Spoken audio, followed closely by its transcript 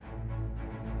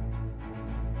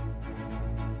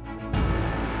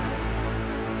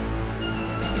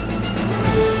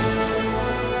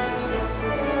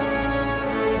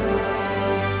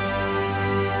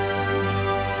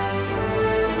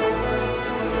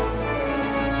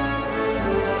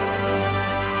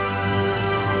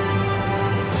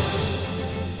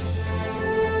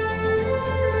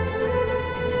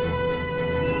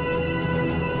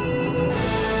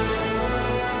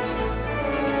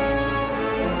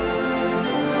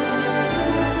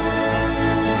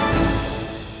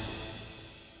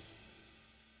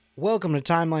Welcome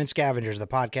to Timeline Scavengers, the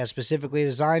podcast specifically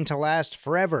designed to last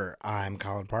forever. I'm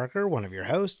Colin Parker, one of your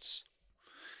hosts.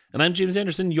 And I'm James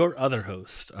Anderson, your other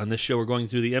host. On this show, we're going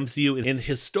through the MCU in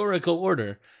historical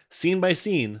order, scene by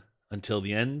scene, until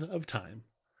the end of time.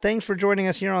 Thanks for joining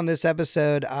us here on this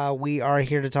episode. We are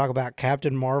here to talk about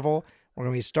Captain Marvel. We're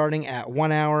going to be starting at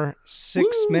 1 hour, 6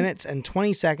 minutes, and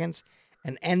 20 seconds,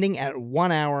 and ending at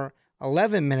 1 hour,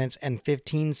 11 minutes, and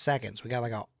 15 seconds. We got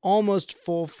like a almost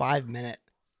full 5-minute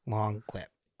long clip.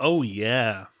 Oh,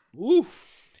 yeah. Woo.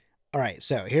 All right,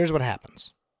 so here's what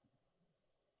happens.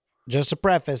 Just to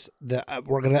preface,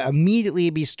 we're going to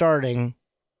immediately be starting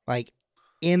like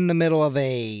in the middle of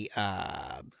a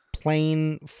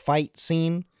plane fight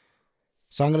scene.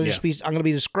 So I'm going to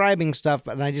be describing stuff,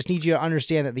 and I just need you to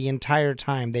understand that the entire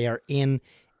time they are in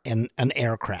an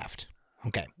aircraft.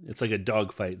 Okay. It's like a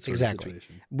dogfight sort of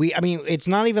situation. It's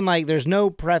not even like there's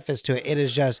no preface to it. It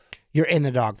is just you're in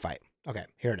the dogfight. Okay,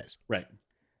 here it is. Right.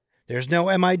 There's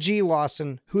no MIG,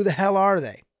 Lawson. Who the hell are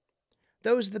they?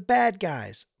 Those are the bad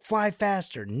guys. Fly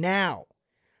faster, now.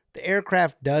 The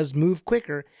aircraft does move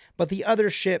quicker, but the other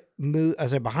ship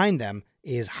behind them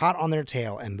is hot on their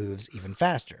tail and moves even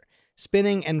faster,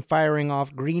 spinning and firing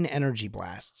off green energy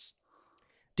blasts.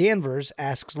 Danvers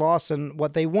asks Lawson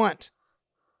what they want,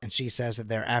 and she says that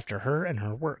they're after her and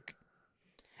her work.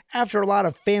 After a lot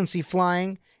of fancy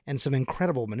flying and some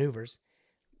incredible maneuvers,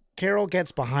 Carol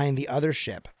gets behind the other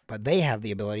ship, but they have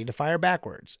the ability to fire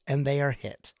backwards, and they are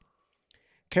hit.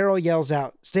 Carol yells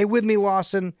out, "Stay with me,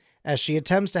 Lawson," as she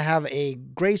attempts to have a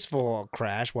graceful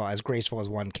crash, well, as graceful as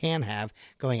one can have,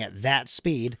 going at that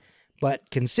speed. But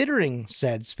considering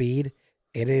said speed,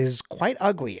 it is quite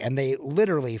ugly, and they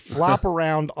literally flop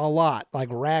around a lot like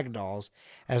rag dolls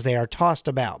as they are tossed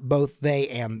about, both they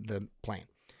and the plane.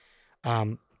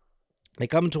 They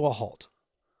come to a halt.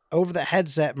 Over the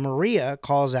headset, Maria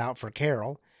calls out for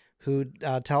Carol, who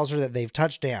tells her that they've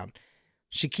touched down.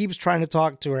 She keeps trying to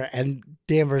talk to her, and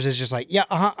Danvers is just like, yeah,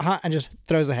 and just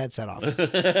throws the headset off.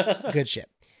 Good shit.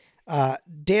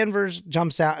 Danvers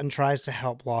jumps out and tries to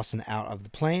help Lawson out of the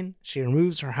plane. She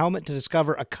removes her helmet to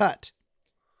discover a cut.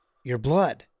 Your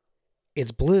blood.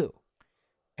 It's blue.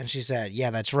 And she said, yeah,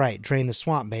 that's right. Drain the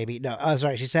swamp, baby. No,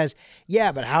 sorry. She says,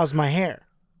 yeah, but how's my hair?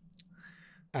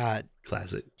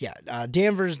 Classic. Yeah.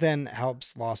 Danvers then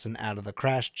helps Lawson out of the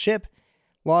crashed ship.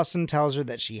 Lawson tells her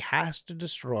that she has to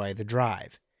destroy the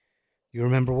drive. You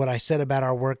remember what I said about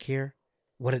our work here?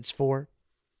 What it's for?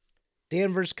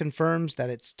 Danvers confirms that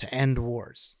it's to end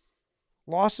wars.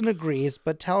 Lawson agrees,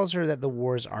 but tells her that the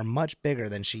wars are much bigger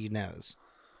than she knows.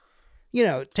 You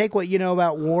know, take what you know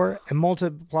about war and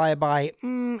multiply it by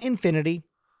infinity.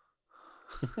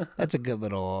 That's a good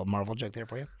little Marvel joke there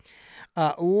for you.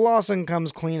 Lawson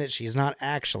comes clean that she's not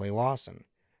actually Lawson.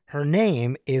 Her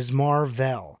name is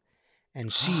Mar-Vell,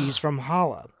 and she's from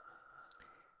Hala.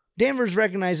 Danvers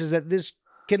recognizes that this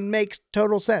can make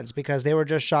total sense because they were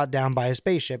just shot down by a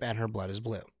spaceship and her blood is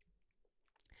blue.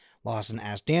 Lawson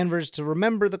asks Danvers to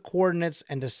remember the coordinates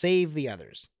and to save the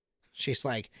others. She's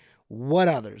like, what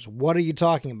others? What are you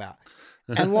talking about?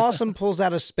 And Lawson pulls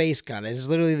out a space gun. It is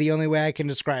literally the only way I can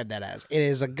describe that as. It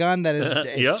is a gun that is,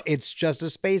 it's just a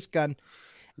space gun.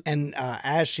 And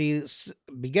as she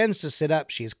begins to sit up,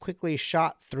 she is quickly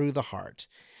shot through the heart.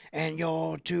 And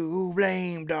you're to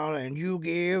blame, darling, you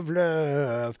give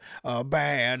love a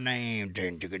bad name.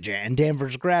 And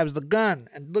Danvers grabs the gun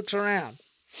and looks around.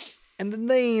 And the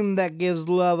name that gives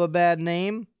love a bad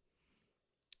name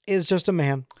is just a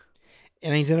man.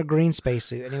 And he's in a green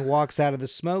spacesuit, and he walks out of the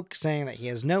smoke saying that he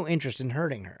has no interest in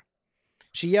hurting her.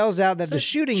 She yells out that the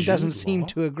shooting doesn't seem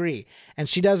to agree. And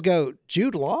she does go,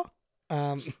 Jude Law?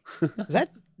 Is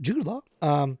that Jude Law?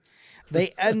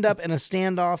 They end up in a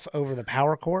standoff over the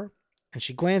power core, and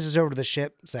she glances over to the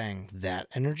ship, saying, that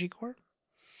energy core?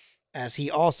 As he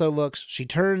also looks, she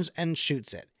turns and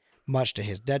shoots it, much to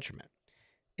his detriment.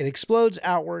 It explodes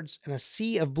outwards, and a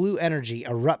sea of blue energy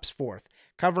erupts forth,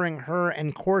 covering her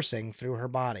and coursing through her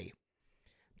body.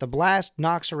 The blast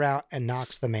knocks her out and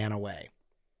knocks the man away.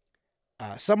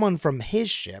 Someone from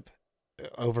his ship,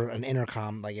 over an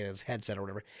intercom, like in his headset or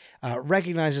whatever,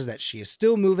 recognizes that she is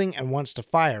still moving and wants to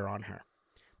fire on her.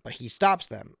 But he stops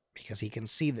them because he can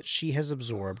see that she has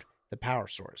absorbed the power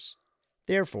source.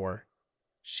 Therefore,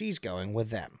 she's going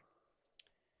with them.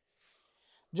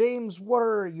 James, what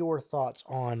are your thoughts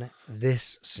on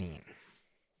this scene?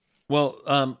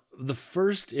 Well, the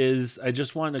first is I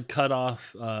just want to cut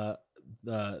off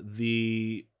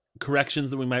the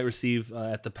corrections that we might receive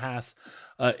at the pass.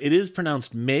 It is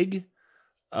pronounced MiG.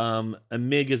 A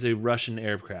MiG is a Russian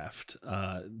aircraft.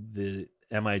 The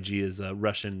MiG is a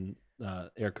Russian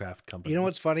aircraft company. You know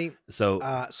what's funny? So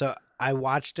I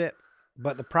watched it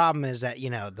But the problem is that,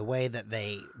 the way that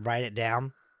they write it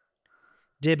down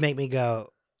did make me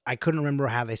go, I couldn't remember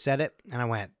how they said it. And I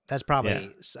went, that's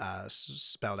probably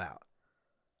spelled out.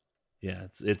 Yeah,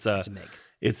 it's It's a MIG.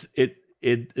 it's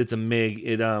a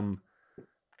MIG.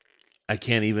 I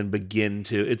can't even begin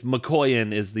to. It's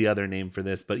Mikoyan is the other name for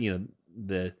this, but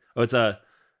it's a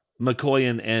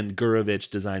Mikoyan and Gurevich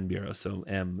Design Bureau, so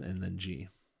M and then G.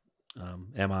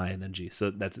 MI and then G.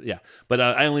 So that's But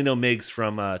I only know MIGs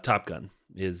from Top Gun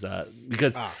is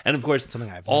because and of course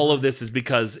all of this is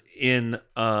because in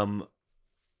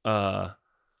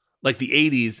like the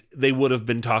 80s they would have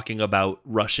been talking about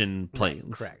Russian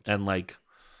planes. Correct. And like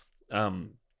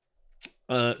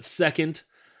second,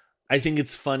 I think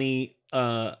it's funny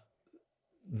that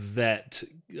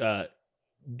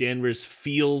Danvers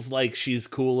feels like she's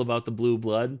cool about the blue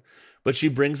blood, but she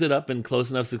brings it up in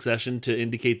close enough succession to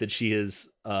indicate that she is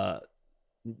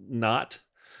not.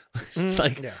 It's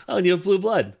like, oh, and you have blue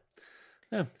blood.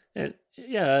 Yeah.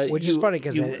 Which is funny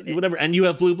because whatever, and you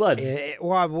have blue blood. It's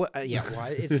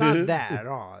not that at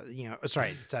all.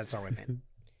 Sorry, that's not what I meant.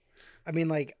 I mean,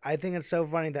 like, I think it's so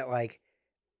funny that, like,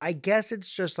 I guess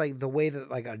it's just like the way that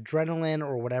like adrenaline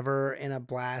or whatever in a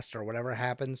blast or whatever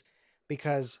happens,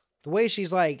 because the way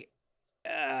she's like,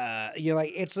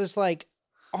 like it's this like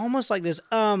almost like this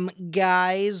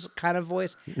guys kind of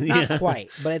voice, not quite,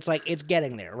 but it's like it's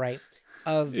getting there, right?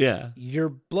 Of your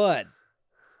blood,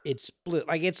 it's blue,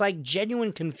 like it's like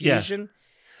genuine confusion,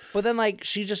 but then like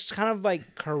she just kind of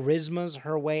like charismas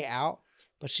her way out,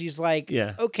 but she's like,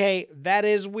 okay, that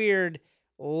is weird.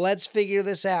 Let's figure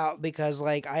this out because,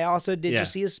 like, I also did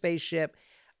just see a spaceship.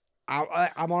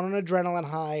 I'm on an adrenaline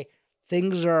high.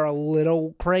 Things are a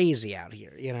little crazy out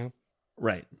here,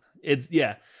 Right. It's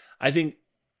I think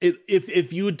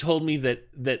if you had told me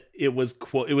that it was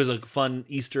a fun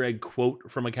Easter egg quote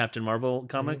from a Captain Marvel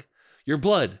comic, your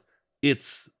blood,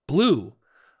 it's blue,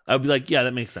 I would be like, yeah,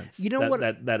 that makes sense. You know what?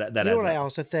 I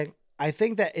also think? I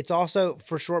think that it's also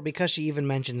for sure because she even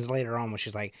mentions later on when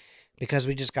she's like, because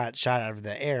we just got shot out of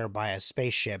the air by a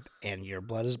spaceship and your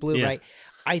blood is blue, right?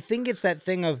 I think it's that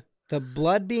thing of the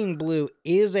blood being blue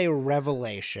is a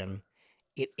revelation.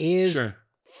 It is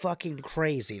fucking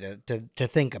crazy to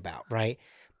think about, right?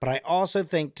 But I also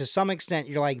think to some extent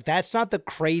you're like, that's not the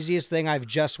craziest thing I've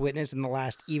just witnessed in the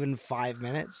last even 5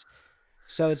 minutes.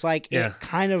 So it's like it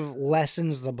kind of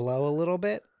lessens the blow a little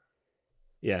bit.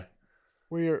 Yeah.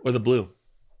 Or the blue.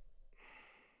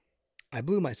 I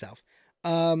blew myself.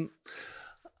 I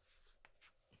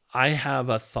have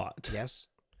a thought. Yes.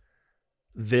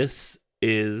 This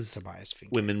is Tobias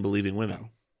Finkel. Women believing women.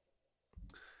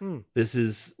 Oh. This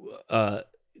is my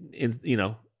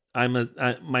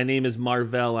name is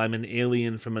Marvel. I'm an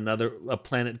alien from a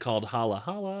planet called Hala.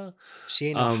 Hala. She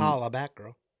ain't no Hala back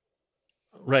girl.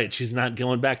 Right. She's not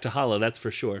going back to Hala, that's for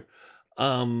sure.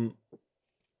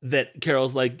 That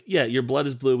Carol's like, yeah, your blood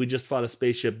is blue. We just fought a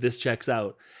spaceship. This checks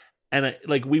out. And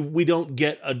we don't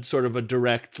get a sort of a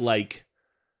direct like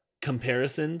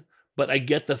comparison, but I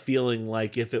get the feeling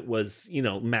like if it was,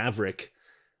 Maverick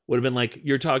would have been like,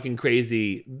 you're talking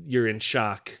crazy. You're in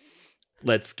shock.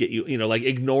 Let's get you, like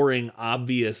ignoring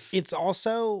obvious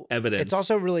evidence. It's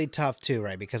also really tough too,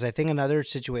 right? Because I think another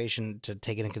situation to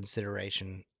take into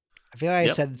consideration, I feel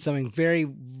like I said something very,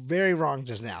 very wrong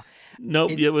just now.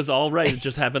 Nope, it was all right. It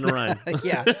just happened to rhyme.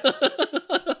 Yeah.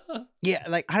 Yeah,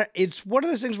 like it's one of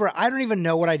those things where I don't even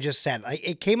know what I just said. Like,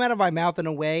 it came out of my mouth in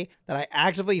a way that I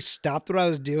actively stopped what I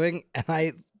was doing, and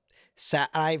I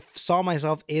saw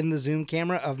myself in the Zoom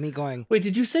camera of me going, "Wait,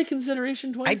 did you say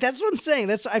consideration twice?" That's what I'm saying.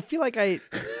 I feel like I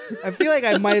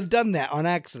might have done that on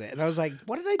accident, and I was like,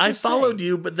 "What did I just say?" I followed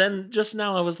you, but then just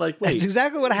now I was like, "Wait, that's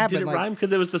exactly what happened." Did it rhyme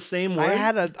because it was the same word?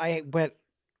 I went,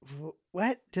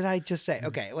 "What did I just say?"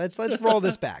 Okay, let's roll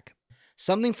this back.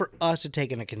 Something for us to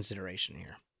take into consideration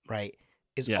here. Right,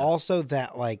 is also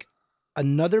that like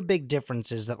another big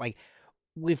difference is that like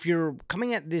if you're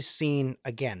coming at this scene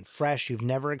again fresh, you've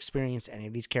never experienced any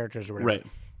of these characters or whatever. Right.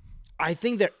 I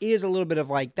think there is a little bit of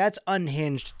like that's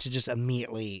unhinged to just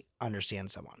immediately understand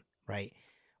someone, right?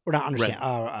 Or not understand,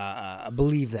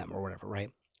 believe them or whatever, right?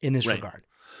 In this regard.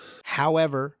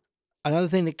 However, another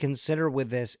thing to consider with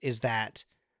this is that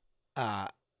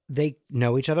they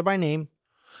know each other by name,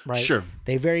 right? Sure.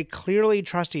 They very clearly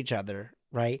trust each other.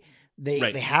 Right.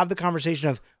 They have the conversation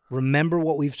of remember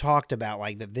what we've talked about,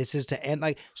 like that this is to end.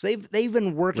 Like, so they've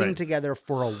been working together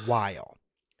for a while.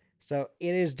 So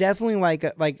it is definitely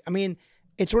I mean,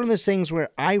 it's one of those things where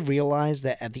I realize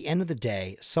that at the end of the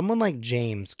day, someone like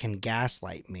James can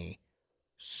gaslight me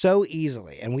so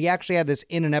easily. And we actually had this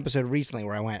in an episode recently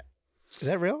where I went, is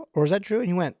that real? Or is that true? And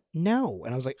he went, no.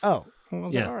 And I was like, oh. And I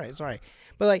was like, all right, sorry.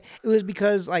 But like it was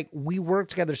because like we work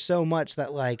together so much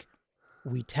that like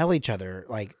we tell each other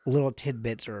like little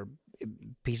tidbits or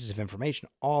pieces of information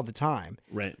all the time.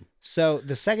 Right. So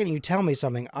the second you tell me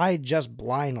something, I just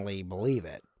blindly believe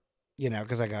it,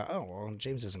 because I go, oh, well,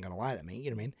 James isn't going to lie to me.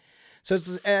 You know what I mean? So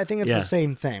I think it's the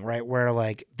same thing, right? Where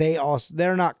like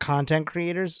they're not content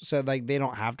creators. So like they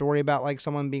don't have to worry about like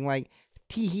someone being like,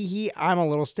 tee hee hee, I'm a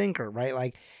little stinker, right?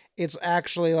 Like it's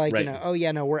actually like, Right. oh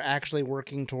yeah, no, we're actually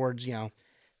working towards,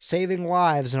 saving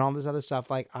lives and all this other stuff.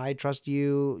 Like I trust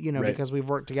you, Right. because we've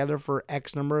worked together for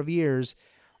X number of years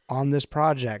on this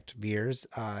project. Years,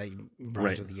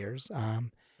 Right. with years. A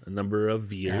number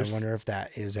of years. I wonder if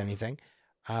that is anything.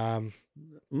 Mm?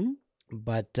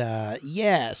 But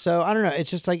yeah, so I don't know.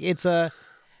 It's just like it's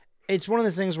one of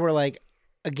those things where like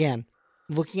again,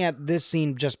 looking at this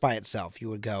scene just by itself, you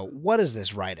would go, "What is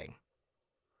this writing?"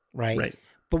 Right? Right.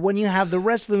 But when you have the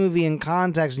rest of the movie in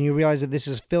context and you realize that this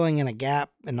is filling in a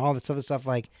gap and all this other stuff,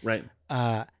 like Right.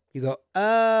 You go,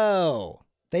 "Oh,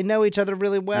 they know each other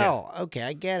really well. Yeah. Okay,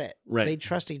 I get it. Right. They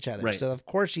trust each other. Right. So of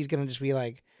course she's gonna just be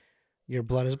like, your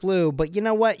blood is blue. But you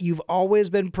know what? You've always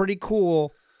been pretty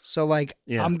cool. So like,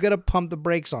 I'm gonna pump the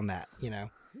brakes on that.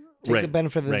 Take the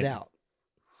benefit of the doubt.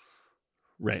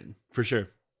 Right, for sure.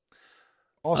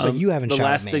 Also, you haven't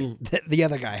shot at me. The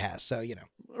other guy has. So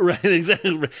Right,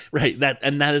 exactly. Right. That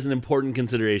is an important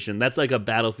consideration. That's like a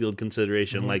battlefield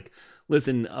consideration. Mm-hmm. Like,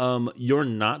 listen, you're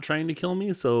not trying to kill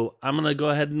me, so I'm gonna go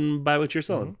ahead and buy what you're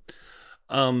selling.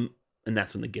 Mm-hmm. And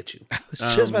that's when they get you. I was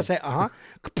just about to say,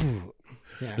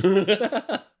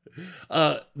 Yeah.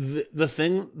 The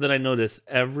thing that I notice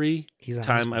every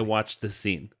time I watch this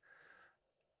scene.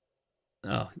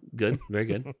 Oh, good, very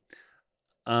good.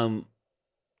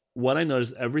 What I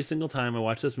notice every single time I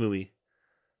watch this movie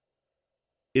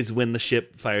is when the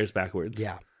ship fires backwards.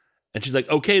 Yeah. And she's like,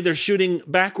 okay, they're shooting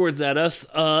backwards at us.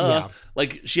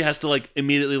 Like she has to like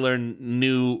immediately learn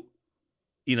new,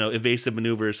 evasive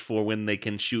maneuvers for when they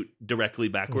can shoot directly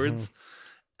backwards.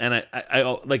 Mm-hmm. And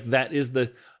I like that is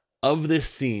of this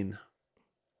scene.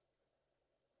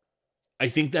 I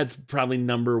think that's probably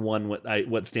number one.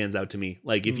 What stands out to me,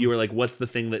 like if you were like, what's the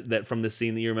thing that from this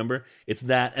scene that you remember? It's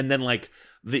that, and then like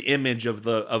the image of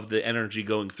the energy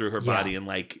going through her body, and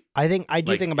like I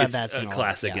do think about that scene a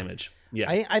classic image.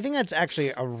 Yeah, I think that's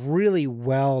actually a really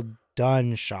well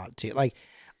done shot too. Like,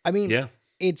 I mean,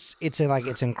 it's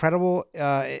incredible,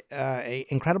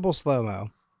 incredible slow mo.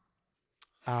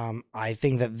 I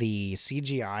think that the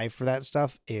CGI for that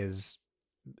stuff is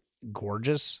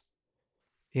gorgeous.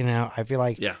 I feel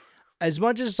like as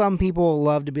much as some people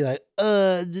love to be like,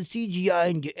 the CGI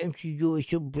in the MCU is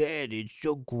so bad, it's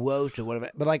so gross or whatever.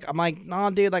 But like, I'm like, nah,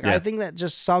 dude. Like, I think that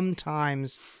just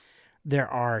sometimes there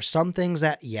are some things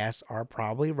that are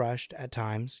probably rushed at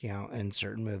times, in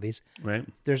certain movies. Right.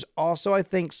 There's also, I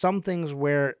think, some things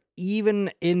where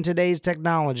even in today's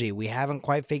technology, we haven't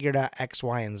quite figured out X,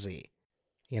 Y, and Z.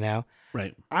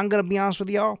 Right. I'm gonna be honest with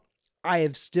y'all. I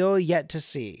have still yet to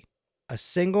see a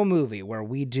single movie where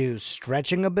we do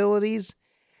stretching abilities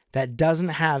that doesn't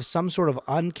have some sort of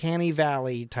uncanny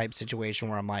valley type situation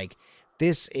where I'm like,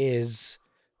 this is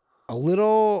a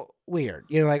little weird.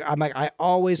 I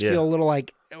always feel a little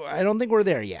like, I don't think we're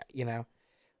there yet,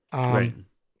 right.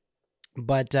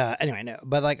 But anyway, no,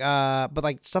 but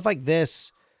like stuff like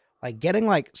this, like getting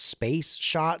like space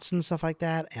shots and stuff like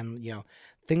that. And,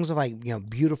 things of like,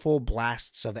 beautiful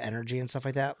blasts of energy and stuff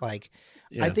like that. Like,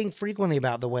 I think frequently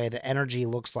about the way the energy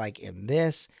looks like in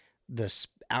this, the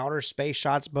outer space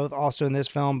shots, both also in this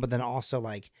film, but then also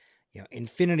like,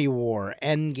 Infinity War,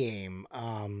 Endgame,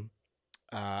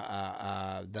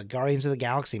 the Guardians of the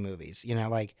Galaxy movies,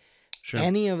 like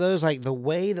any of those, like the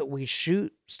way that we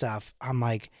shoot stuff, I'm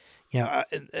like,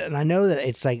 and I know that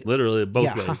it's like literally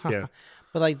both ways. Yeah.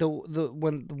 But like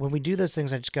when we do those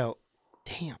things, I just go,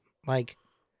 damn, like,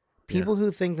 people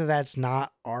who think that that's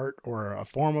not art or a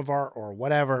form of art or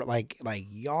whatever, like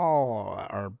y'all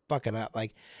are fucking up.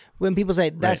 Like when people say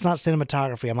that's not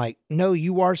cinematography, I'm like, no,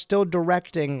 you are still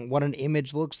directing what an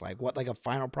image looks like, what like a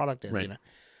final product is,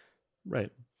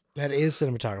 Right. That is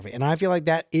cinematography. And I feel like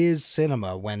that is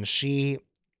cinema when she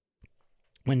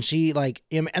like,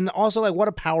 and also like what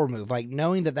a power move, like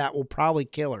knowing that will probably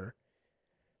kill her.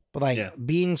 But like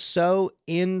being so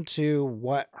into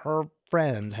what her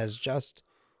friend has just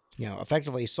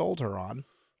effectively sold her on,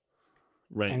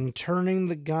 right, and turning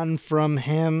the gun from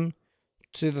him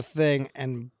to the thing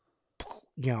and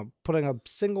putting a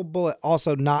single bullet,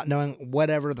 also not knowing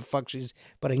whatever the fuck she's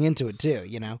putting into it too,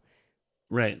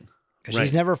 right, because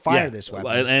she's never fired this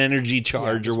weapon, an energy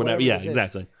charge or whatever. Yeah,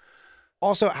 exactly.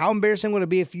 Also, how embarrassing would it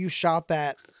be if you shot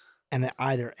that and it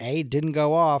either A, didn't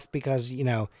go off because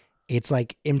It's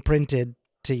like imprinted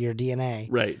to your DNA.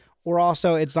 Right. Or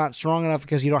also it's not strong enough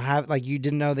because you don't have, like, you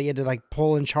didn't know that you had to like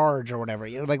pull and charge or whatever,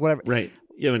 you know, like whatever. Right.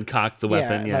 You haven't cocked the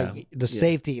weapon. Yeah. Like the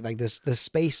safety, like this, the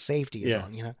space safety is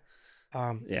on, you know?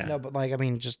 Yeah. No, but like, I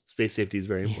mean, just Space safety is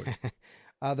very important.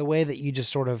 the way that you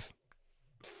just sort of,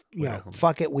 you Wear a know, helmet.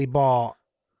 fuck it, we ball,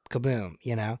 kaboom,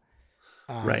 you know?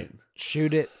 Right.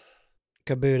 Shoot it,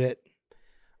 kaboot it.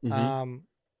 Mhm.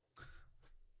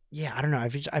 Yeah, I don't know.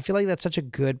 I feel like that's such a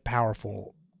good,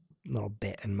 powerful little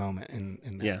bit and moment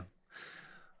in that. Yeah.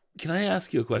 Can I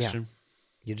ask you a question?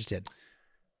 You just did.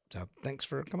 So thanks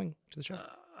for coming to the show.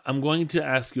 I'm going to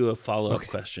ask you a follow-up Okay,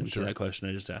 question sure. to that question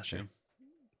I just asked Sure. you.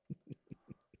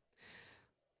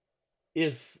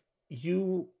 If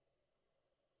you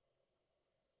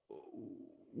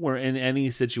were in any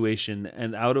situation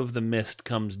and out of the mist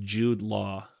comes Jude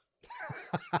Law,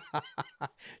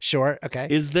 Sure. Okay.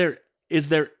 is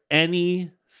there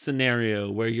any scenario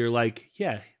where you're like,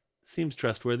 yeah, seems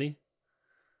trustworthy?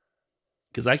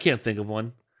 Because I can't think of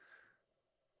one.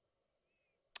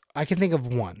 I can think of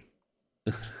one.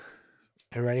 Are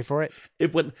you ready for it?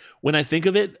 When I think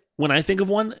of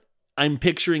one, I'm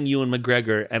picturing Ewan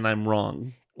McGregor and I'm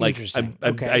wrong. Like Interesting. I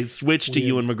Okay. switched to Weird.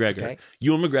 Ewan McGregor. Okay.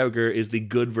 Ewan McGregor is the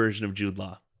good version of Jude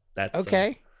Law. That's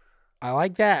Okay. I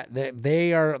like that.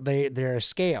 They're a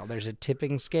scale. There's a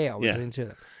tipping scale Yeah. between the two of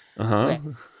them. uh-huh. Okay.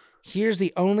 Here's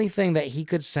the only thing that he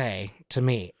could say to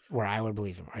me where I would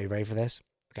believe him. Are you ready for this?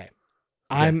 Okay.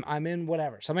 I'm in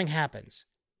whatever. Something happens.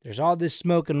 There's all this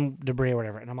smoke and debris or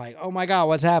whatever. And I'm like, oh my God,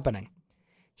 what's happening?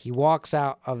 He walks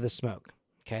out of the smoke.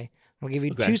 Okay. I'll give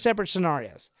you Okay. two separate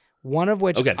scenarios. One of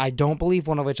which Okay. I don't believe,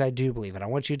 one of which I do believe. And I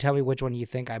want you to tell me which one you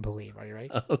think I believe. Are you ready?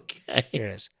 Okay. Here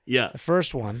it is. Yeah. The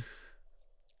first one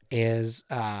is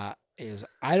I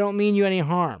don't mean you any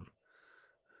harm.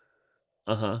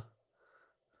 Uh-huh.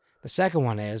 The second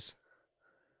one is,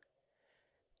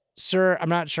 sir, I'm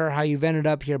not sure how you've ended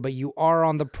up here, but you are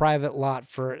on the private lot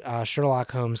for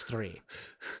Sherlock Holmes 3.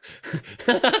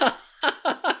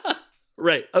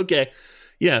 Right. Okay.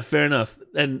 Yeah, fair enough.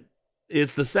 And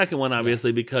it's the second one,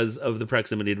 obviously, because of the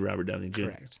proximity to Robert Downey Jr.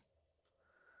 Correct.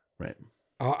 Right.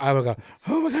 I would go,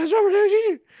 oh my God, it's Robert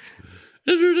Downey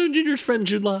Is Robert Downey Jr.'s friend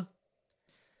Jude Law?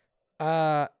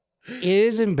 Jr. It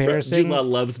is embarrassing. Jude Law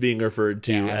loves being referred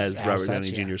to as Robert such, Downey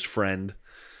yeah. Jr.'s friend.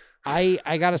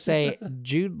 I gotta say,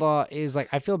 Jude Law is like,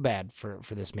 I feel bad for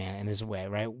this man in this way,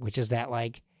 right? Which is that,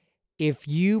 like, if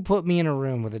you put me in a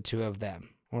room with the two of them,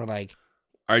 we're like,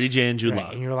 RDJ and Jude right,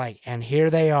 Law. and you're like, and here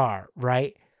they are,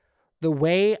 right? The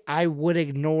way I would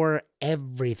ignore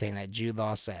everything that Jude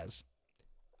Law says,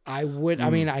 I would. I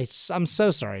mean, I'm so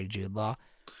sorry, Jude Law.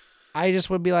 I just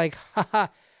would be like, haha,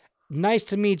 nice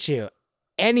to meet you.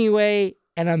 Anyway,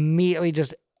 and immediately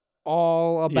just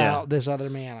all about this other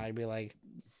man. I'd be like,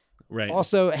 Right.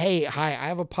 also, hey, hi, I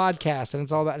have a podcast and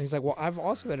it's all about, and he's like, well, I've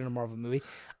also been in a Marvel movie.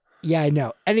 Yeah, I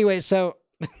know. Anyway, so,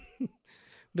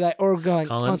 be like, or going,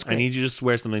 Colin, it's I great. need you to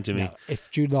swear something to me. No,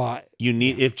 if Jude Law,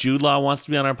 If Jude Law wants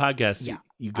to be on our podcast, Yeah,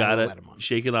 you I will gotta let him on.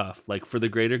 shake it off, like for the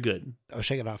greater good. oh,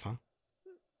 shake it off, huh?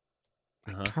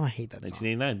 Uh-huh. I kind of hate that song.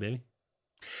 1989, baby.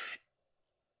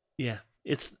 Yeah,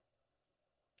 it's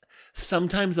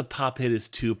sometimes a pop hit is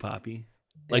too poppy.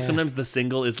 Like Yeah. sometimes the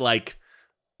single is like,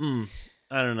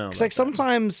 I don't know. It's like about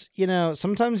that.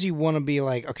 sometimes you want to be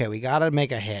like, okay, we got to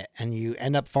make a hit, and you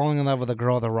end up falling in love with a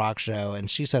girl at the rock show, and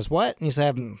she says, what? And you say,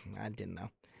 I didn't know.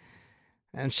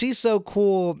 And she's so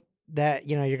cool that,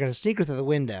 you're going to sneak her through the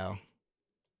window.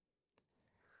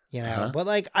 Uh-huh. But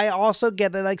like, I also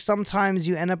get that, like, sometimes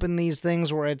you end up in these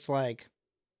things where it's like,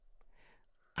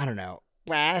 I don't know,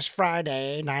 last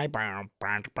Friday night, it's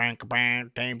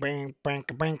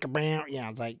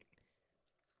like,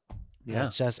 Yeah,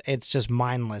 it's just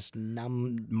mindless,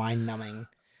 mind numbing.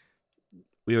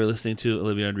 we were listening to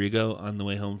Olivia Rodrigo on the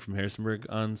way home from Harrisonburg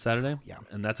on Saturday. Yeah.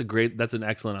 And that's an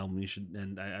excellent album. You should,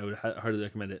 and I would heartily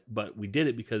recommend it. But we did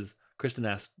it because Kristen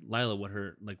asked Lila what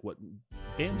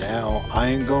band. Now, I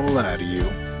ain't gonna lie to you,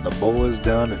 the boys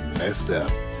done and messed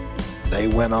up. They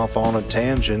went off on a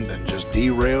tangent and just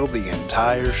derailed the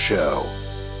entire show.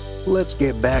 Let's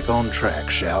get back on track,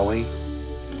 shall we?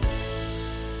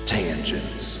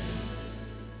 Tangents.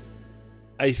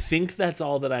 I think that's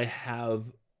all that I have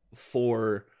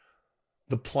for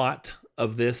the plot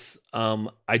of this.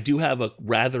 I do have a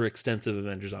rather extensive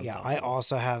Avengers ensemble. Yeah, I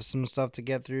also have some stuff to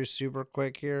get through super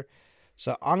quick here.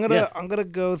 So I'm gonna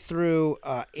go through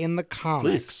in the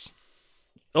comics. Please.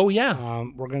 Oh yeah.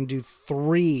 We're gonna do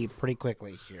 3 pretty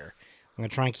quickly here. I'm gonna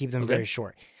try and keep them Okay. very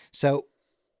short. So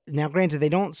now, granted, they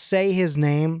don't say his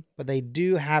name, but they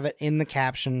do have it in the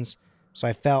captions, so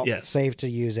I felt Yes. safe to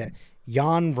use it.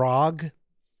 Jan Rog,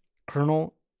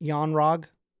 Colonel Yonrog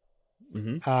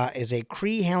is a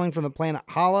Kree hailing from the planet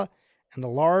Hala, and the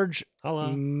large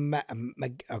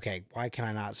okay, why can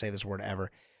I not say this word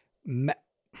ever? In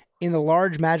the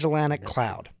large Magellanic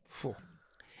Cloud. Phew.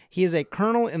 He is a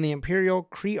colonel in the Imperial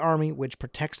Kree Army, which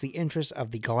protects the interests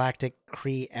of the Galactic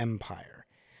Kree Empire.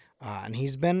 And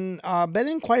he's been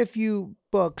in quite a few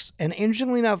books, and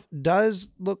interestingly enough, does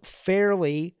look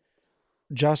fairly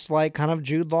just like kind of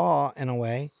Jude Law in a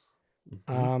way.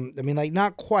 I mean, like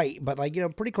not quite, but like,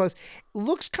 pretty close.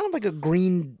 Looks kind of like a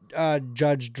green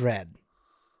Judge Dredd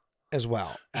as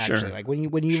well. Actually, Sure. like when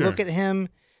you look at him,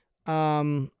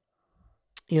 like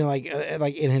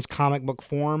in his comic book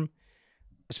form,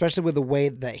 especially with the way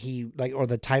that he or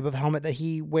the type of helmet that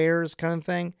he wears, kind of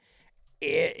thing.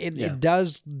 It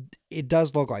does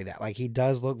look like that. Like he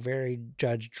does look very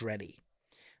Judge Dreddy,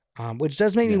 which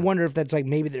does make me wonder if that's like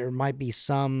maybe there might be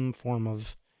some form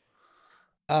of.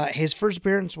 His first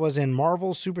appearance was in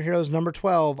Marvel Superheroes number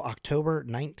 12, October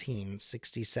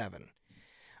 1967.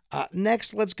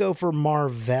 Next, let's go for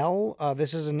Mar-Vell.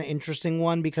 This is an interesting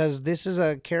one because this is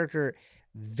a character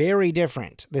very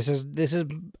different. This is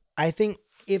I think,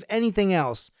 if anything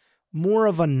else, more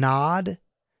of a nod,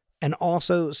 and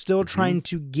also still trying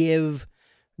to give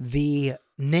the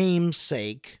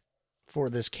namesake for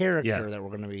this character that we're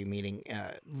going to be meeting,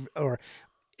 or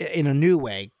in a new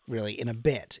way, really, in a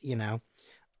bit,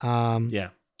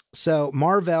 So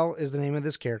Mar-Vell is the name of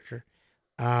this character.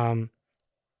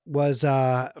 Was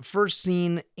first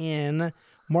seen in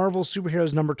Marvel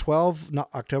Superheroes number 12,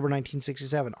 October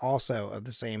 1967, also of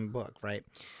the same book, right?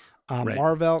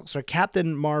 Mar-Vell, so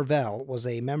Captain Mar-Vell was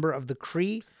a member of the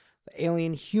Kree, the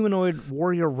alien humanoid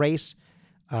warrior race,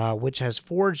 which has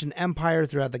forged an empire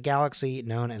throughout the galaxy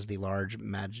known as the Large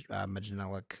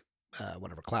Magellanic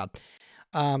Cloud.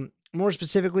 More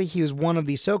specifically, he was one of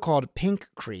the so-called Pink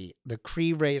Kree. The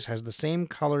Kree race has the same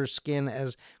color skin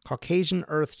as Caucasian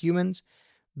Earth humans.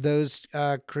 Those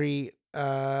Kree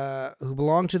who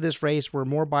belong to this race were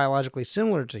more biologically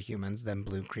similar to humans than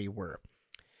Blue Kree were.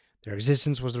 Their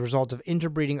existence was the result of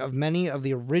interbreeding of many of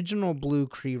the original Blue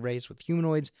Kree race with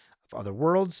humanoids of other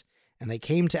worlds, and they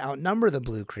came to outnumber the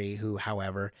Blue Kree, who,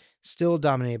 however, still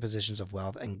dominated positions of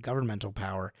wealth and governmental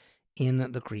power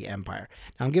in the Kree Empire.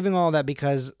 Now, I'm giving all that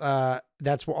because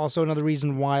that's also another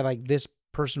reason why, like, this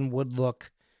person would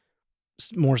look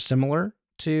more similar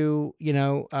to,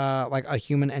 like a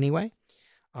human anyway.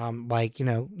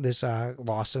 This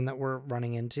Lawson that we're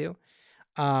running into.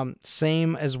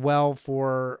 Same as well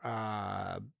for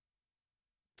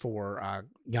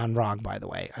Yonrog, by the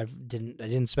way. I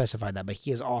didn't specify that, but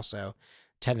he is also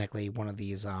technically one of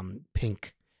these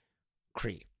pink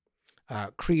Kree.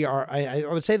 Kree are I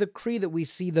would say the Kree that we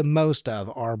see the most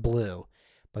of are blue,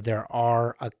 but there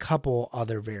are a couple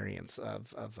other variants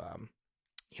of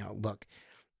look.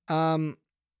 There's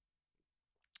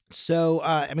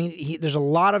a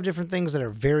lot of different things that are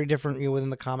very different within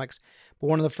the comics, but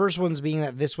one of the first ones being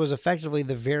that this was effectively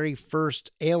the very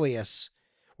first alias,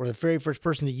 or the very first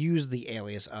person to use the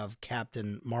alias of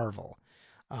Captain Marvel,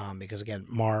 because again,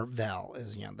 Mar-Vell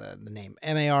is the name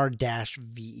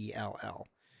MAR-VELL.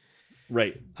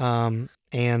 Right. And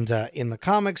in the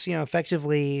comics,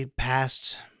 effectively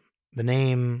passed the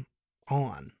name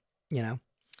on.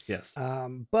 Yes.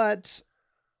 But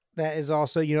that is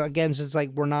also, again, since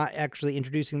like we're not actually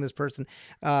introducing this person,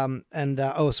 I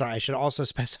should also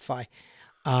specify.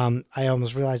 I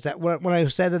almost realized that when I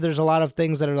said that there's a lot of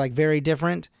things that are like very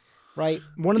different, right?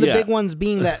 One of the big ones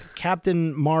being that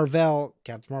Captain Marvel,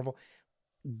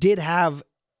 did have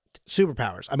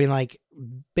superpowers. I mean, like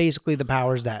basically the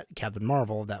powers that Captain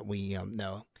Marvel that we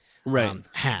know, right?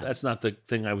 Have. That's not the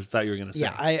thing I thought you were going to say.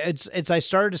 Yeah, I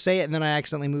started to say it and then I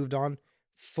accidentally moved on,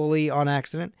 fully on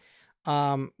accident.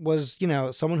 Was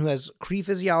someone who has Kree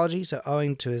physiology. So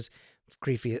owing to his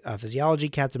Kree physiology,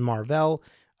 Captain Mar-Vell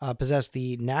possessed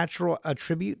the natural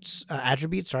attributes.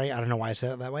 Sorry, I don't know why I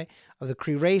said it that way. Of the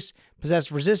Kree race,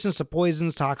 possessed resistance to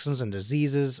poisons, toxins, and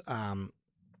diseases.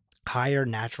 Higher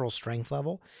natural strength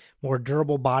level, more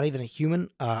durable body than a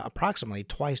human, approximately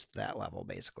twice that level,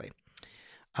 basically.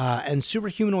 And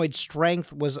superhumanoid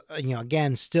strength was,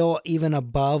 again, still even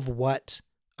above what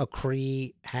a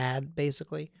Kree had,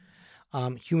 basically.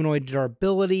 Humanoid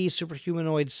durability,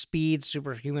 superhumanoid speed,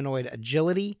 superhumanoid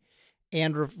agility,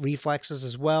 and reflexes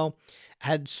as well.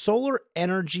 Had solar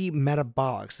energy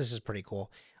metabolics. This is pretty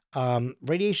cool.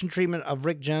 Radiation treatment of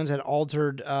Rick Jones had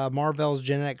altered Mar-Vell's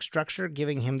genetic structure,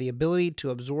 giving him the ability to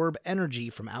absorb energy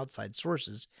from outside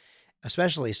sources,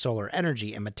 especially solar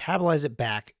energy, and metabolize it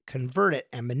back, convert it,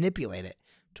 and manipulate it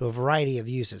to a variety of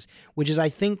uses, which is, I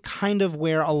think, kind of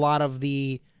where a lot of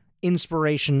the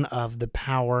inspiration of the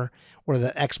power or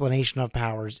the explanation of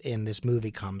powers in this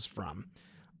movie comes from.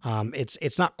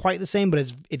 It's not quite the same,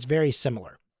 but it's very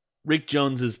similar. Rick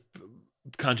Jones's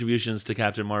contributions to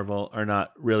Captain Marvel are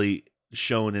not really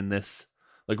shown in this.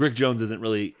 Like Rick Jones isn't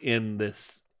really in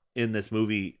this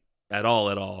movie at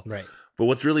all. Right. But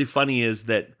what's really funny is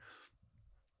that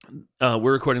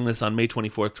we're recording this on May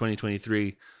 24th,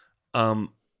 2023.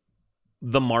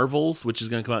 The Marvels, which is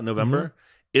going to come out in November,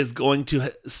 is going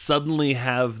to suddenly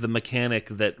have the mechanic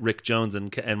that Rick Jones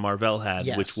and Marvel had,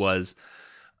 which was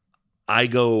I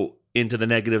go into the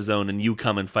negative zone and you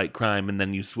come and fight crime, and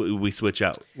then we switch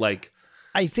out. Like,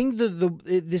 I think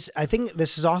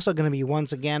this is also going to be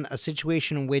once again a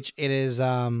situation in which it is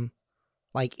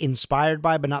like inspired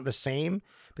by, but not the same.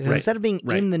 Because instead of being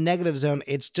in the negative zone,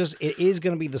 it is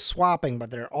going to be the swapping, but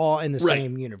they're all in the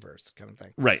same universe, kind of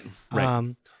thing. Right.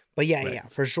 But yeah,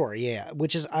 for sure, yeah.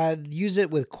 Which is use it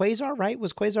with Quasar, right?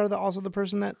 Was Quasar also the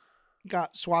person that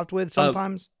got swapped with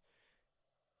sometimes?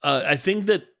 I think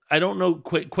that I don't know.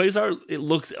 Quasar, it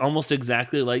looks almost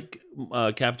exactly like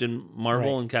Captain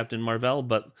Marvel and Captain Marvel,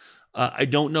 but I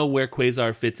don't know where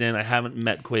Quasar fits in. I haven't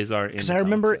met Quasar in. Because I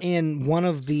remember in one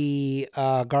of the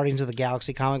Guardians of the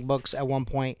Galaxy comic books, at one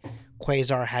point,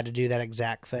 Quasar had to do that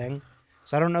exact thing.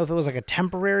 So I don't know if it was like a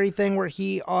temporary thing where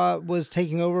he was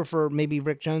taking over for maybe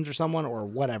Rick Jones or someone or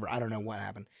whatever. I don't know what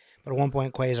happened. But at one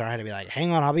point, Quasar had to be like,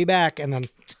 hang on, I'll be back. And then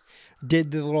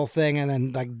did the little thing and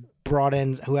then like brought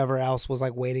in whoever else was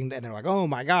like waiting. And they're like, oh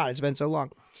my God, it's been so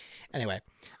long. Anyway.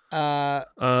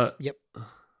 Yep.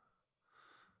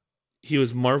 He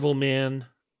was Marvel Man.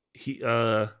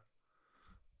 It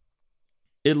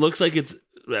looks like it's,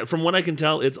 from what I can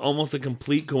tell, it's almost a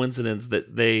complete coincidence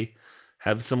that they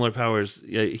have similar powers.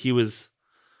 He was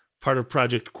part of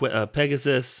Project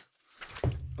Pegasus.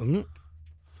 Mm-hmm.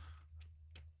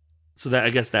 So that, I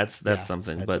guess that's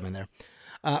something. That's but something there.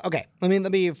 Okay, let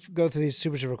me go through these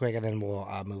super quick, and then we'll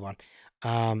move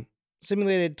on.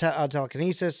 Simulated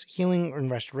telekinesis, healing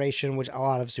and restoration, which a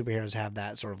lot of superheroes have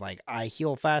that sort of like, I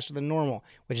heal faster than normal,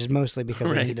 which is mostly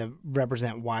because they need to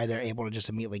represent why they're able to just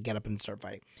immediately get up and start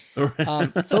fighting.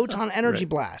 Photon energy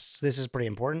blasts. This is pretty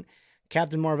important.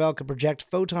 Captain Marvel could project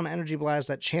photon energy blasts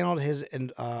that channeled his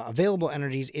available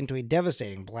energies into a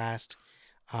devastating blast,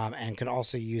 and could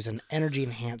also use an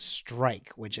energy-enhanced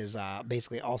strike, which is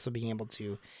basically also being able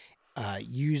to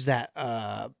use that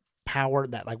power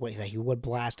that like what he would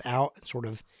blast out and sort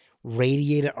of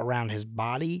radiate it around his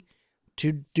body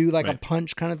to do like a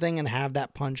punch kind of thing and have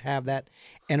that punch have that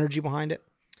energy behind it.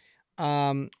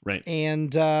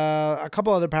 And a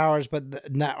couple other powers, but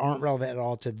that aren't relevant at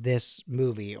all to this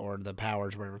movie or the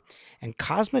powers, whatever. And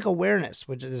cosmic awareness,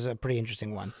 which is a pretty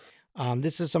interesting one.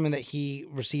 This is something that he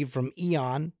received from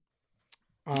Eon.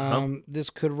 This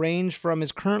could range from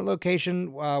his current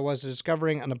location was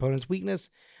discovering an opponent's weakness.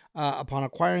 Upon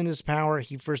acquiring this power,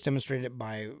 he first demonstrated it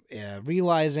by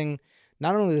realizing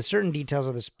not only the certain details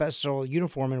of the special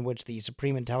uniform in which the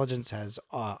Supreme Intelligence has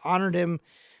honored him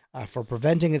for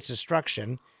preventing its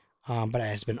destruction, but it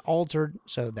has been altered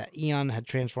so that Eon had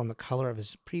transformed the color of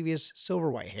his previous silver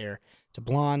white hair to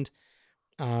blonde.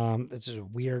 It's just a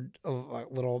weird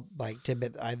little like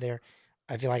tidbit there.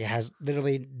 I feel like it has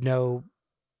literally no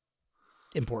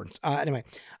importance. Anyway,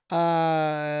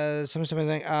 something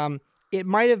saying, it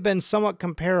might have been somewhat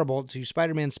comparable to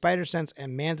Spider-Man's spider sense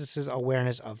and Mantis's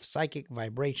awareness of psychic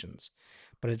vibrations,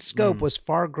 but its scope was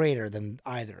far greater than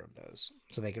either of those.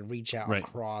 So they could reach out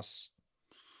across,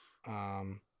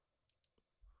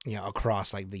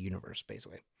 across like the universe,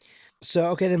 basically. So,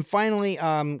 okay, then finally,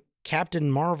 Captain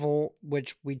Marvel,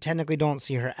 which we technically don't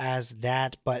see her as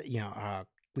that, but,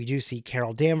 we do see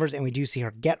Carol Danvers and we do see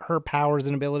her get her powers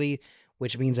and ability,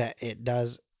 which means that it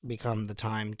does become the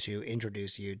time to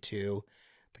introduce you to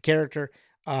the character.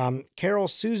 Carol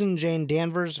Susan Jane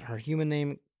Danvers, her human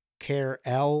name,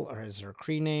 Care-El, or is her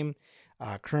Kree name,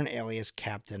 current alias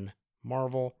Captain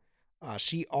Marvel.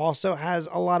 She also has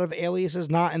a lot of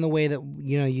aliases, not in the way that,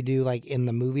 you do like in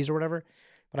the movies or whatever,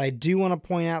 but I do want to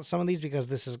point out some of these because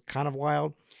this is kind of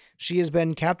wild. She has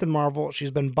been Captain Marvel,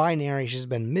 she's been Binary, she's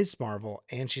been Miss Marvel,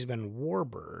 and she's been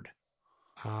Warbird.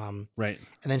 And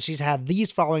then she's had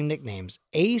these following nicknames: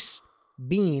 Ace,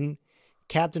 Bean,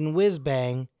 Captain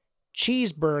Whizbang,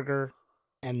 Cheeseburger,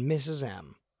 and Mrs.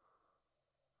 M.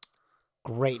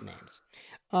 Great names.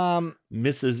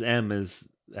 Mrs. M is,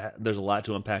 there's a lot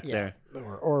to unpack there.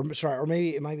 Or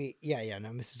maybe it might be, no,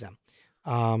 Mrs.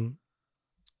 M.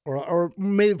 Or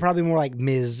maybe probably more like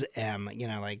Ms. M,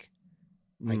 like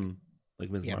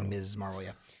Ms. Marvel. Ms. Marvel,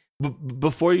 yeah.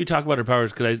 Before you talk about her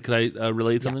powers, could I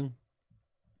relate something?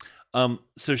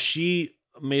 So she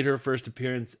made her first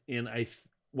appearance in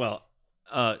well,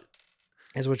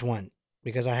 As which one?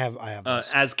 Because I have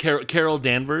this. as Carol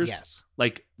Danvers. Yes.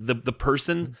 Like the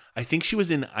person. I think she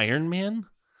was in Iron Man.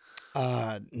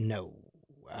 No.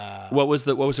 What was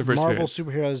her first Marvel appearance?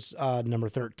 Superheroes number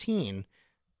 13,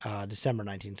 December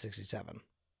 1967.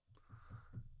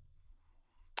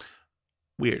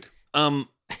 Weird.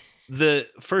 The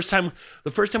first time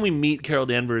we meet Carol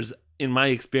Danvers, in my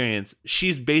experience,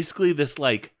 she's basically this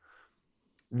like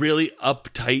really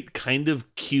uptight kind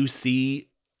of QC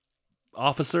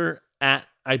officer at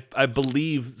I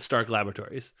believe Stark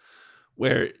Laboratories,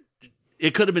 where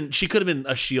she could have been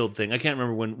a Shield thing. I can't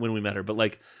remember when we met her, but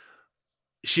like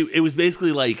it was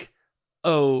basically like,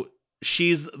 oh,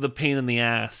 she's the pain in the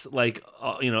ass, like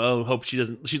hope she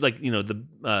doesn't. She's like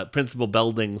the Principal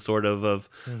Belding sort of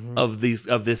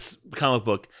this comic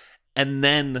book, and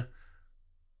then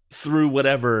through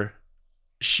whatever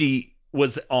she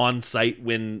was on site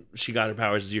when she got her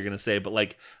powers, as you're gonna say, but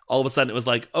like all of a sudden it was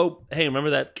like, oh, hey, remember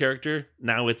that character?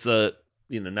 Now it's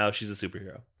now she's a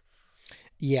superhero.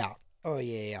 Yeah. Oh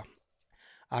yeah.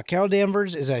 Carol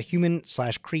Danvers is a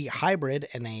human/Kree hybrid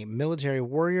and a military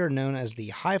warrior known as the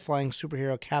high-flying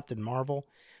superhero Captain Marvel.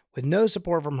 With no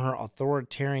support from her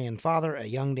authoritarian father, a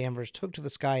young Danvers took to the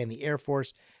sky in the Air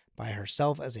Force by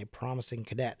herself as a promising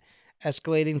cadet,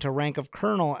 escalating to rank of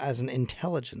colonel as an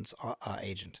intelligence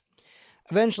agent.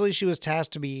 Eventually, she was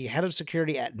tasked to be head of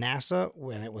security at NASA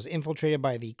when it was infiltrated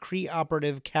by the Kree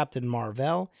operative Captain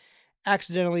Mar-Vell.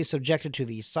 Accidentally subjected to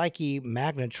the Psyche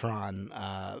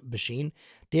Magnetron machine,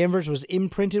 Danvers was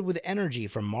imprinted with energy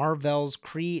from Mar-Vell's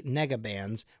Kree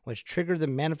negabands, which triggered the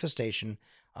manifestation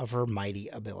of her mighty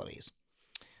abilities.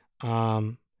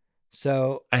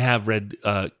 So I have read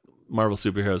Marvel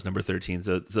Superheroes number 13,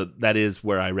 so that is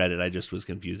where I read it. I just was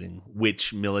confusing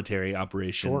which military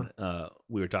operation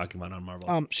we were talking about on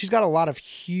Marvel. She's got a lot of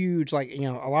huge, like, a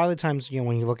lot of the times,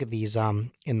 when you look at these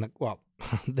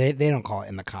they don't call it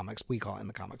in the comics, we call it in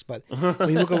the comics, but when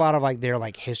you look at a lot of like their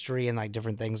like history and like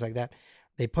different things like that,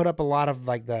 they put up a lot of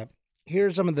like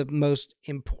here's some of the most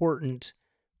important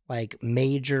like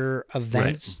major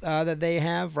events that they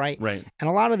have, right? And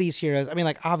a lot of these heroes, I mean,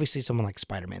 like obviously someone like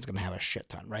Spider-Man's going to have a shit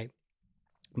ton, right?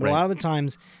 But a lot of the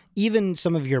times, even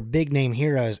some of your big name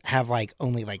heroes have like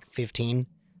only like 15,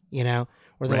 where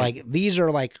they're like, these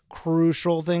are like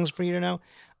crucial things for you to know.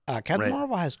 Captain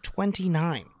Marvel has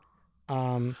 29.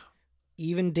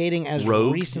 Even dating as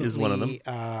Rogue recently is one of them.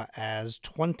 As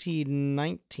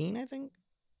 2019, I think,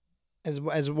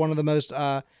 as one of the most,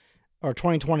 or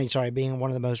 2020, sorry, being one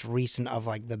of the most recent of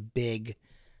like the big,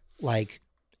 like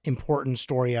important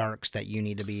story arcs that you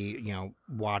need to be,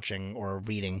 watching or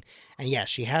reading. And yes,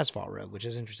 she has fought Rogue, which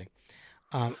is interesting.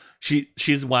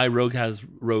 She's why Rogue has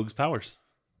Rogue's powers.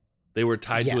 They were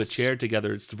tied to a chair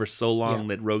together for so long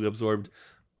that Rogue absorbed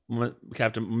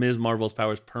Ms. Marvel's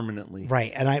powers permanently.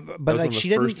 Right. And but like she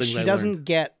doesn't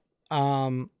get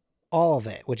all of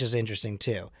it, which is interesting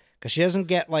too. Because she doesn't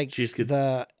get like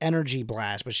the energy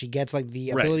blast, but she gets like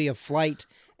the ability of flight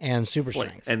and super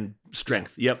strength. And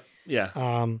strength. Yep. Yeah.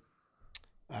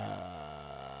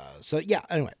 So yeah,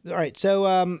 anyway. All right. So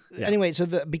anyway, so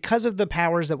because of the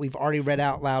powers that we've already read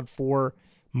out loud for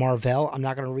Mar-Vell, I'm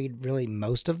not going to read really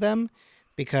most of them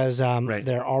because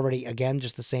they're already, again,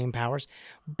 just the same powers.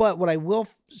 But what I will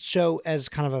show as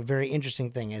kind of a very interesting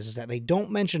thing is that they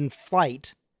don't mention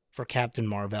flight for Captain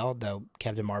Mar-Vell, though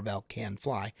Captain Mar-Vell can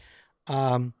fly.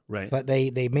 But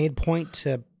they made point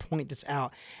to point this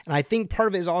out. And I think part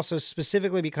of it is also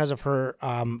specifically because of her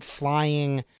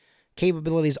flying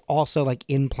capabilities also like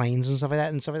in planes and stuff like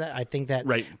that. I think that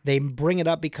they bring it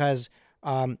up because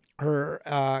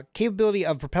her capability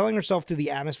of propelling herself through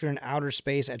the atmosphere and outer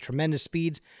space at tremendous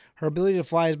speeds. Her ability to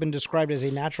fly has been described as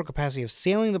a natural capacity of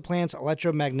sailing the planet's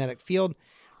electromagnetic field.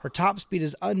 Her top speed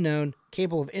is unknown,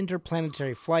 capable of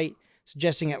interplanetary flight,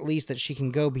 suggesting at least that she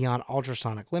can go beyond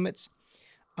ultrasonic limits,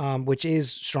 which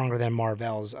is stronger than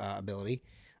Mar-Vell's ability.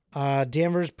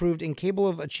 Danvers proved incapable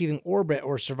of achieving orbit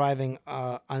or surviving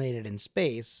unaided in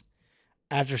space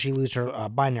after she lost her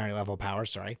binary level power,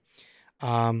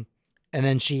 and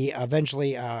then she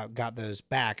eventually got those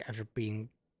back after being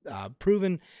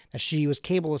proven that she was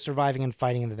capable of surviving and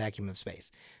fighting in the vacuum of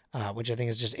space, which I think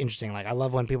is just interesting. Like, I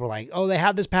love when people are like, oh, they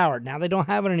have this power. Now they don't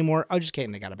have it anymore. Oh, just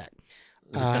kidding. They got it back.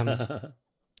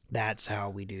 That's how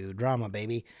we do drama,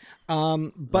 baby.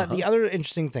 But the other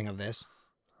interesting thing of this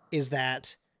is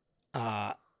that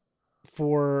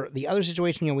for the other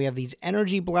situation, we have these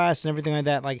energy blasts and everything like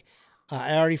that. Like,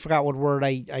 I already forgot what word I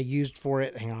used for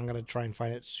it. Hang on, I'm going to try and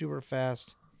find it super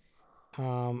fast.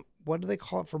 What do they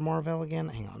call it for Mar-Vell again?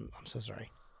 Hang on, I'm so sorry.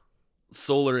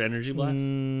 Solar energy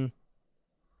blast?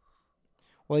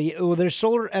 Well, there's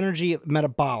solar energy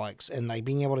metabolics and like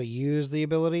being able to use the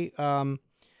ability. I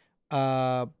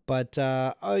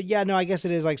guess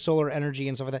it is like solar energy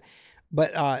and stuff like that.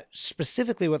 But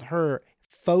specifically with her,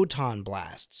 photon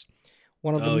blasts.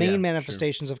 One of the main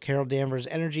manifestations of Carol Danvers'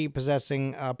 energy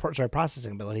processing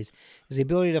abilities is the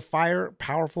ability to fire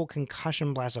powerful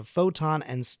concussion blasts of photon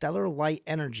and stellar light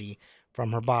energy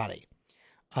from her body.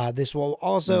 This will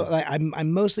also,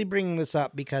 I'm mostly bringing this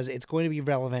up because it's going to be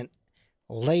relevant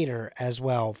later as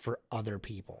well for other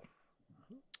people.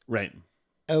 Right.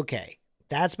 Okay.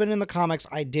 That's been in the comics.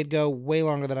 I did go way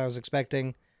longer than I was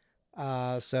expecting.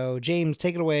 So James,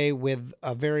 take it away with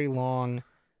a very long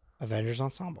Avengers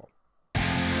Ensemble.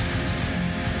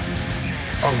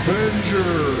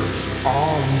 Avengers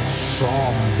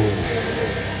Ensemble.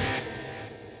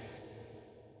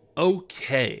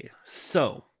 Okay,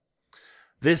 so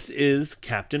this is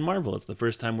Captain Marvel. It's the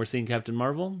first time we're seeing Captain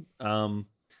Marvel.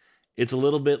 It's a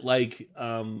little bit like,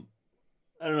 I don't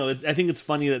know. I think it's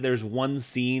funny that there's one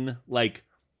scene like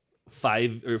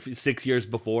 5 or 6 years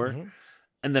before,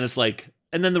 and then it's like,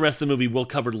 and then the rest of the movie we'll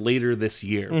cover later this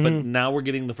year. But now we're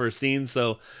getting the first scene.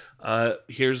 So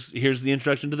here's the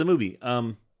introduction to the movie.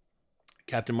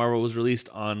 Captain Marvel was released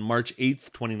on March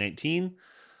 8th, 2019.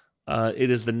 It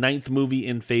is the 9th movie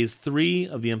in Phase 3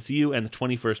 of the MCU and the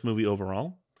 21st movie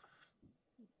overall.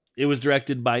 It was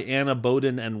directed by Anna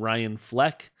Boden and Ryan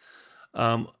Fleck.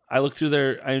 I looked through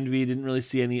their IMDb, didn't really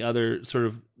see any other sort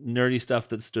of nerdy stuff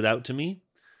that stood out to me.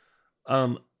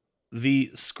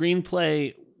 The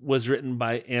screenplay was written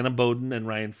by Anna Boden and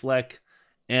Ryan Fleck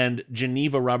and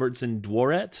Geneva Robertson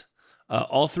Dworet.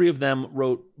 All three of them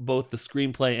wrote both the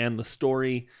screenplay and the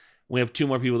story. We have 2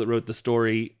 more people that wrote the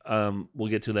story. We'll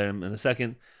get to them in a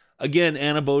second. Again,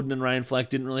 Anna Boden and Ryan Fleck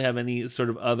didn't really have any sort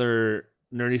of other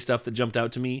nerdy stuff that jumped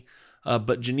out to me.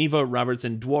 But Geneva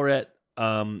Robertson Dworet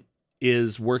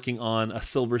is working on a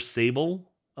Silver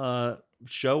Sable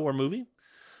show or movie.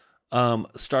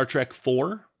 Star Trek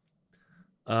 4.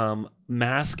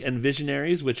 Mask and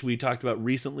Visionaries, which we talked about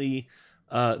recently.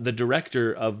 The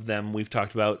director of them, we've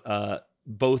talked about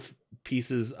both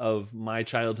pieces of my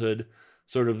childhood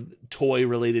sort of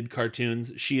toy-related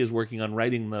cartoons. She is working on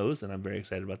writing those, and I'm very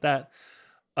excited about that.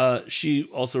 She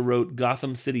also wrote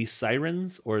Gotham City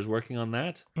Sirens, or is working on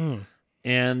that.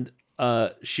 And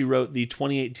she wrote the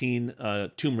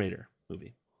 2018 Tomb Raider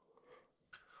movie.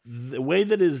 The way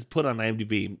that it is put on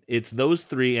IMDb, it's those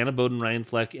 3, Anna Boden, Ryan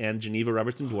Fleck, and Geneva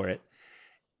Robertson Dworet,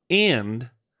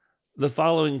 and the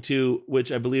following 2,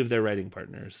 which I believe they're writing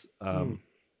partners.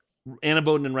 Anna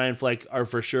Boden and Ryan Fleck are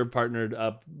for sure partnered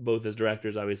up, both as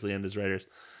directors, obviously, and as writers.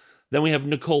 Then we have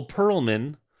Nicole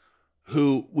Perlman,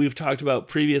 who we've talked about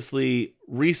previously,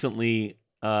 recently.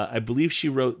 I believe she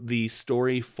wrote the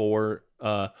story for,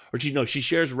 she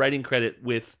shares writing credit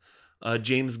with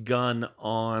James Gunn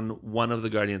on one of the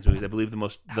Guardians movies. I believe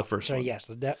the first one. Yes,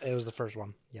 it was the first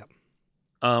one. Yep.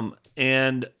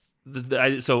 And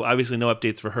so obviously no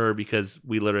updates for her because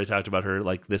we literally talked about her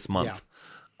like this month. Yeah.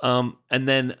 And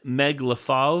then Meg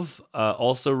LaFave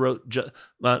also wrote.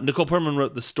 Nicole Perlman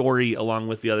wrote the story along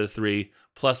with the other 3,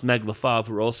 plus Meg LaFave,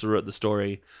 who also wrote the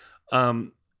story.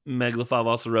 Meg LaFave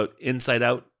also wrote Inside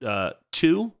Out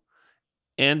 2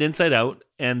 and Inside Out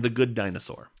and The Good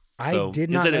Dinosaur. So I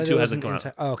did not Inside know Out 2 hasn't come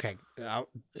out. Oh, okay.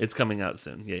 It's coming out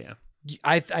soon. Yeah.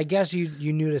 I guess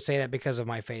you knew to say that because of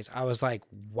my face. I was like,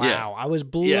 wow. Yeah. I was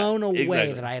blown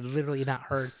away that I had literally not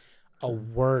heard a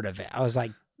word of it. I was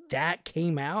like, that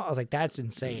came out? I was like, that's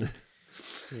insane.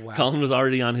 Wow. Colin was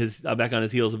already on his back on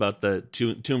his heels about the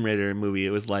Tomb Raider movie. It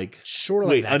was like,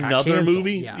 surely wait, another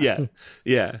movie?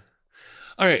 Yeah.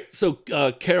 All right. So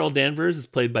Carol Danvers is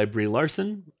played by Brie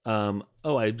Larson.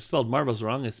 I spelled Marvels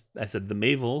wrong. I said the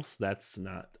Mavels. That's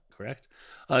not correct.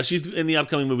 She's in the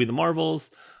upcoming movie The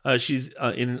Marvels. She's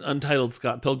in an untitled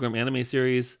Scott Pilgrim anime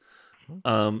series.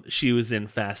 She was in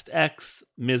Fast X,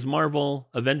 Ms. Marvel,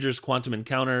 Avengers Quantum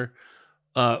Encounter,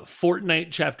 Fortnite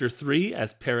Chapter 3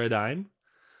 as Paradigm.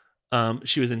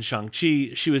 She was in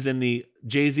Shang-Chi. She was in the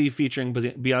Jay-Z featuring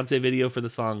Beyonce video for the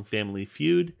song Family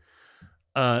Feud.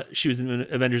 She was in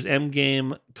Avengers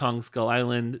Endgame, Kong Skull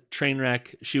Island,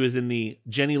 Trainwreck. She was in the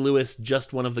Jenny Lewis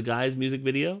Just One of the Guys music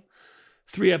video.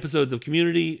 3 episodes of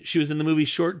Community. She was in the movie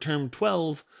Short Term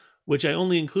 12, which I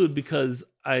only include because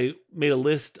I made a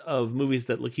list of movies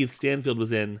that Lakeith Stanfield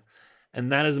was in. And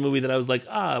that is a movie that I was like,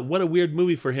 what a weird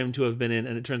movie for him to have been in.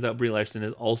 And it turns out Brie Larson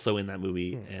is also in that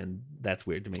movie. And that's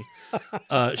weird to me.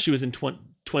 She was in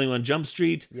 21 Jump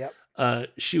Street. Yep.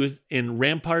 She was in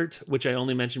Rampart, which I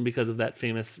only mentioned because of that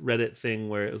famous Reddit thing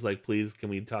where it was like, please, can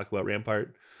we talk about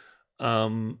Rampart?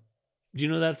 Do you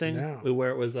know that thing No. where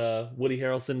it was Woody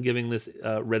Harrelson giving this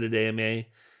Reddit AMA,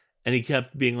 and he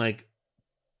kept being like,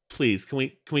 "Please, can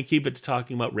we keep it to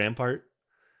talking about Rampart?"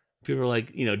 People are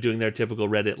like, doing their typical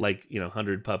Reddit, like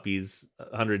 100 puppies,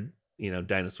 100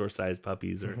 dinosaur-sized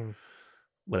puppies or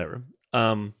whatever.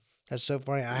 That's so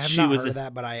funny. I have She not was heard a- of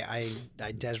that, but I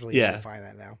desperately Yeah. need to find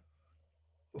that now.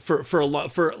 For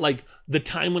like the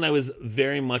time when I was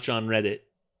very much on Reddit,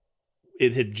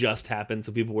 it had just happened,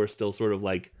 so people were still sort of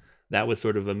like, that was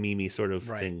sort of a meme sort of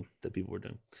Right. thing that people were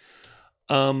doing.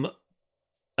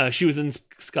 She was in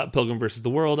Scott Pilgrim versus the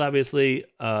World, obviously,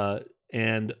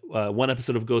 and one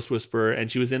episode of Ghost Whisperer,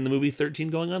 and she was in the movie 13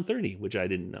 Going on 30, which I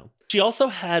didn't know. She also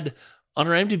had on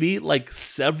her IMDb like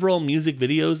several music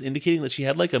videos indicating that she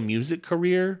had like a music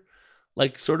career,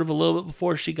 like sort of a little bit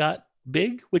before she got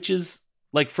big, which is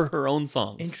like for her own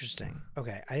songs. Interesting.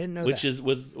 Okay, I didn't know Which that.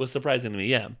 was surprising to me.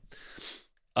 Yeah.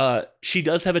 She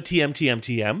does have a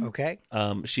TM. Okay.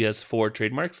 She has 4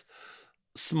 trademarks.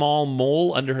 Small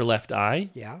mole under her left eye,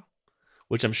 Yeah.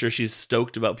 which I'm sure she's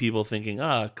stoked about people thinking,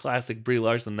 classic Brie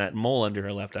Larson, that mole under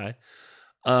her left eye.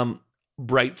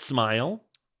 Bright smile,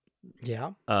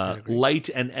 Yeah. I'd agree. light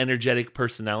and energetic I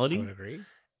personality, would agree.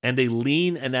 and a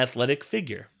lean and athletic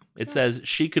figure. It says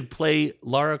she could play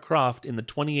Lara Croft in the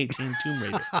 2018 Tomb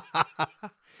Raider.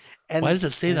 And Why does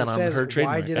it say and that on says, her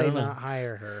trademark? Why did I they don't know. not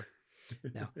hire her?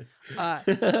 No.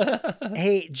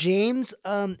 Hey, James,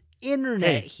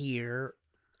 internet Hey. here.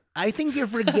 I think you're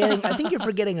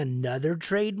forgetting another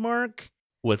trademark.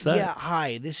 What's that? Yeah,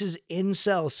 hi. This is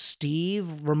Incel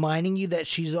Steve reminding you that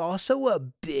she's also a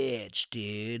bitch,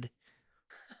 dude.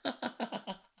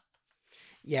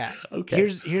 Yeah. Okay.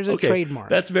 Here's a trademark.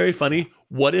 That's very funny.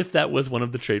 What if that was one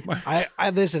of the trademarks? I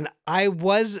listen. I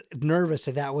was nervous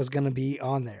that was going to be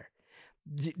on there.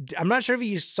 I'm not sure if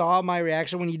you saw my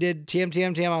reaction when you did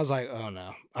TM. I was like, oh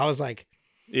no. I was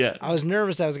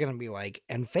nervous that was going to be like,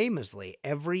 and famously,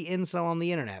 every incel on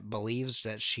the internet believes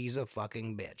that she's a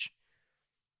fucking bitch.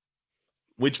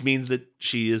 Which means that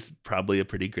she is probably a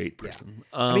pretty great person.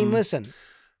 I mean, listen,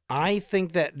 I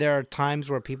think that there are times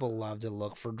where people love to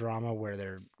look for drama where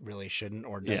there really shouldn't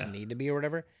or doesn't need to be or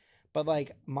whatever. But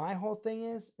like my whole thing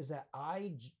is that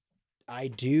I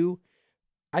do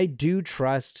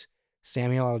trust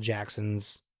Samuel L.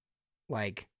 Jackson's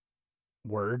like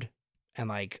word and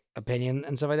like opinion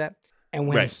and stuff like that. And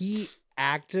when he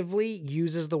actively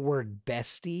uses the word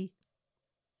bestie,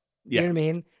 you know what I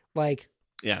mean? Like,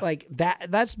 like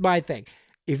that's my thing.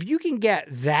 If you can get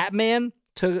that man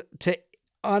to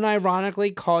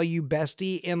unironically call you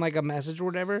bestie in like a message or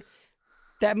whatever,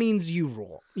 that means you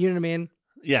rule. You know what I mean?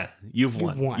 Yeah, you've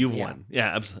won. You've yeah. won.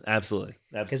 Yeah, absolutely.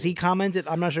 Because he commented,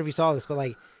 I'm not sure if you saw this, but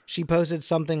like she posted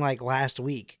something like last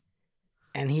week,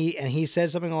 and he said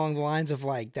something along the lines of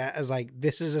like that as like,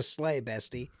 this is a slay,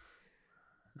 bestie.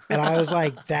 And I was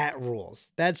like, that rules.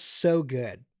 That's so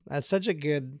good. That's such a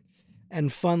good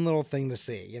and fun little thing to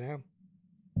see, you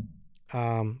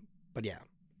know? But yeah.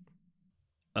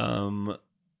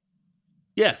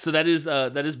 Yeah, so that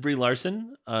is Brie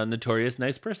Larson, a notorious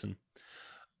nice person.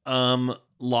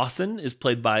 Lawson is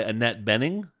played by Annette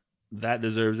Bening. That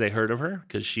deserves a heard of her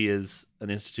because she is an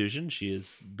institution. She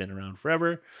has been around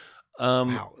forever.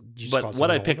 Wow. You just But called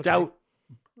what I someone picked old, out,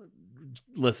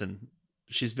 listen,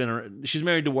 she's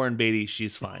married to Warren Beatty.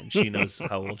 She's fine. She knows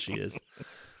how old she is.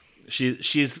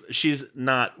 She's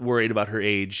not worried about her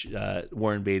age.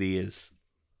 Warren Beatty is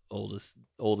old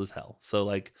as hell. So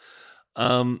like,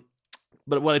 but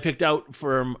what I picked out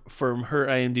from her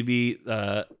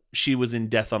IMDb, she was in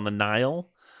Death on the Nile.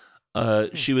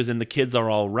 She was in The Kids Are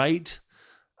All Right.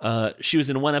 She was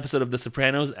in one episode of The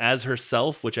Sopranos as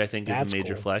herself, which I think is a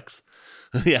major flex.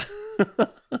 Yeah.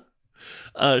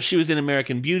 She was in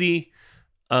American Beauty.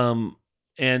 And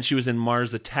she was in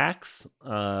Mars Attacks,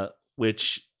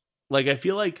 which like, I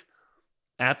feel like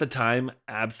at the time,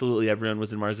 absolutely everyone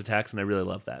was in Mars Attacks, and I really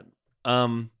love that.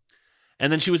 And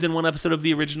then she was in one episode of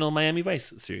the original Miami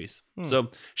Vice series.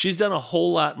 So she's done a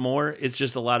whole lot more. It's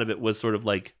just a lot of it was sort of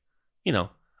like, you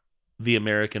know, the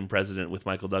American president with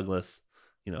Michael Douglas,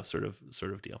 you know, sort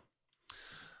of deal.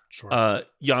 Sure.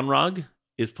 Jan-Rog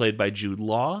is played by Jude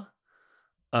Law.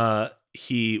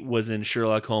 He was in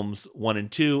Sherlock Holmes 1 and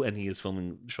 2, and he is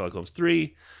filming Sherlock Holmes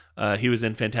 3. He was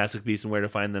in Fantastic Beasts and Where to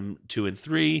Find Them 2 and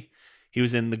 3. He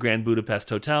was in the Grand Budapest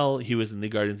Hotel. He was in the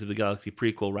Guardians of the Galaxy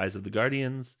prequel, Rise of the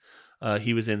Guardians.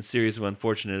 He was in Series of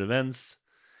Unfortunate Events.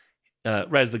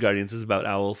 Rise of the Guardians is about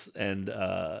owls, and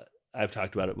I've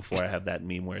talked about it before. I have that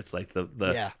meme where it's like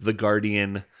the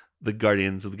Guardian, the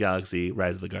Guardians of the Galaxy,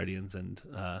 Rise of the Guardians, and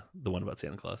the one about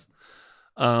Santa Claus.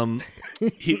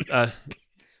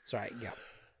 Sorry, yeah.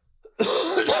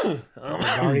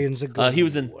 Guardians of Good. He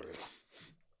was in.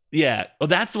 Yeah. Oh,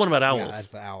 that's the one about owls. Yeah, that's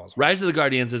the owls. Rise of the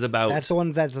Guardians is about. That's the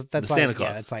one that's like Santa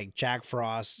Claus. Yeah, it's like Jack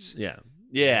Frost. Yeah.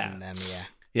 Yeah. And then,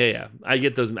 Yeah. I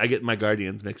get those. I get my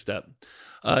Guardians mixed up.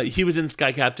 He was in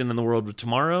Sky Captain and the World of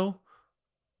Tomorrow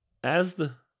as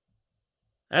the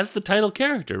title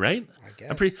character, right? I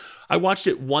guess. I watched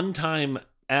it one time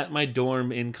at my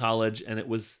dorm in college, and it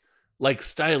was like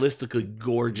stylistically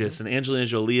gorgeous. And Angelina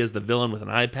Jolie is the villain with an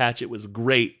eye patch. It was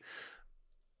great.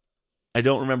 I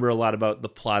don't remember a lot about the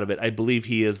plot of it. I believe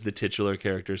he is the titular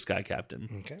character, Sky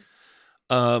Captain.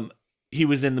 Okay. He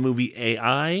was in the movie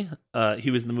AI.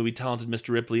 He was in the movie Talented Mr.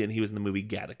 Ripley, and he was in the movie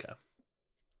Gattaca.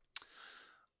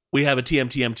 We have a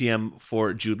TM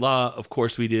for Jude Law. Of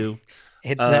course we do.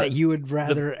 It's that you would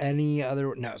rather any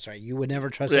other. No, sorry. You would never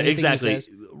trust anything exactly. he says.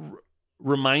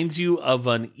 Reminds you of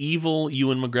an evil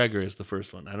Ewan McGregor is the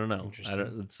first one. I don't know.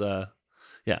 It's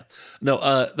yeah. No,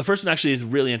 the first one actually is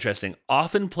really interesting.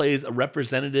 Often plays a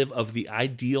representative of the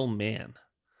ideal man.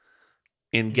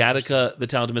 In Gattaca, The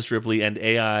Talented Mr. Ripley, and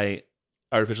AI,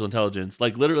 Artificial Intelligence.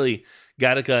 Like literally,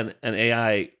 Gattaca and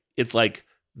AI, it's like,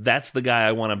 that's the guy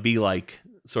I want to be like,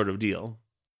 sort of deal.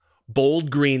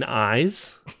 Bold green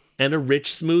eyes and a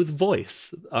rich, smooth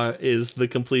voice is the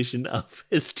completion of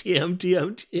his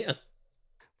TM.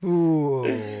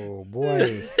 Ooh, boy.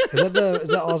 Is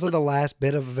that also the last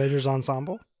bit of Avengers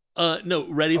Ensemble? No,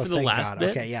 ready for the thank last God. bit.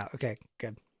 Okay, yeah, okay,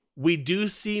 good. We do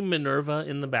see Minerva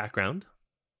in the background.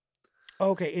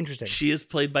 Okay, interesting. She is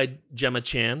played by Gemma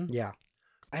Chan. Yeah.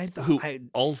 Who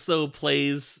also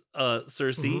plays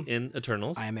Cersei in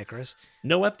Eternals. I am Icarus.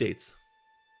 No updates.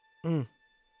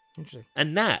 Interesting.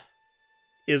 And that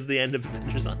is the end of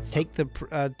Avengers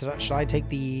Ensemble. Shall I take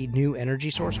the new energy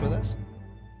source with us?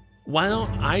 Why don't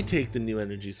I take the new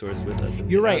energy source with us?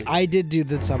 You're right. I did do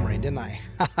the summary, didn't I?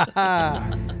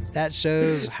 That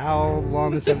shows how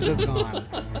long this episode's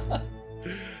gone.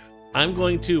 I'm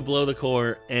going to blow the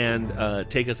core and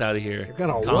take us out of here. You're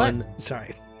gonna Colin, what?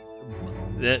 Sorry.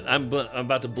 I'm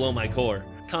about to blow my core.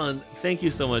 Colin, thank you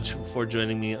so much for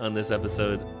joining me on this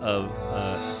episode of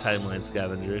Timeline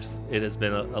Scavengers. It has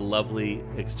been a lovely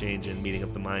exchange and meeting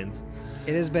of the minds.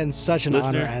 It has been such an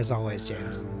Listener, honor, as always,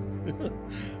 James.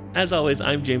 As always,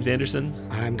 I'm James Anderson.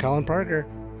 I'm Colin Parker.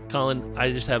 Colin,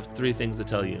 I just have 3 things to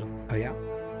tell you. Oh, yeah?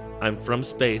 I'm from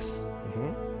space.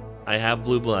 Mm-hmm. I have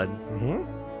blue blood.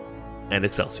 Mm-hmm. And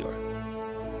Excelsior.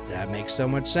 That makes so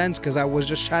much sense, because I was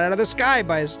just shot out of the sky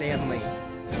by a Stanley.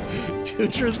 2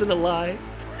 truths and a lie.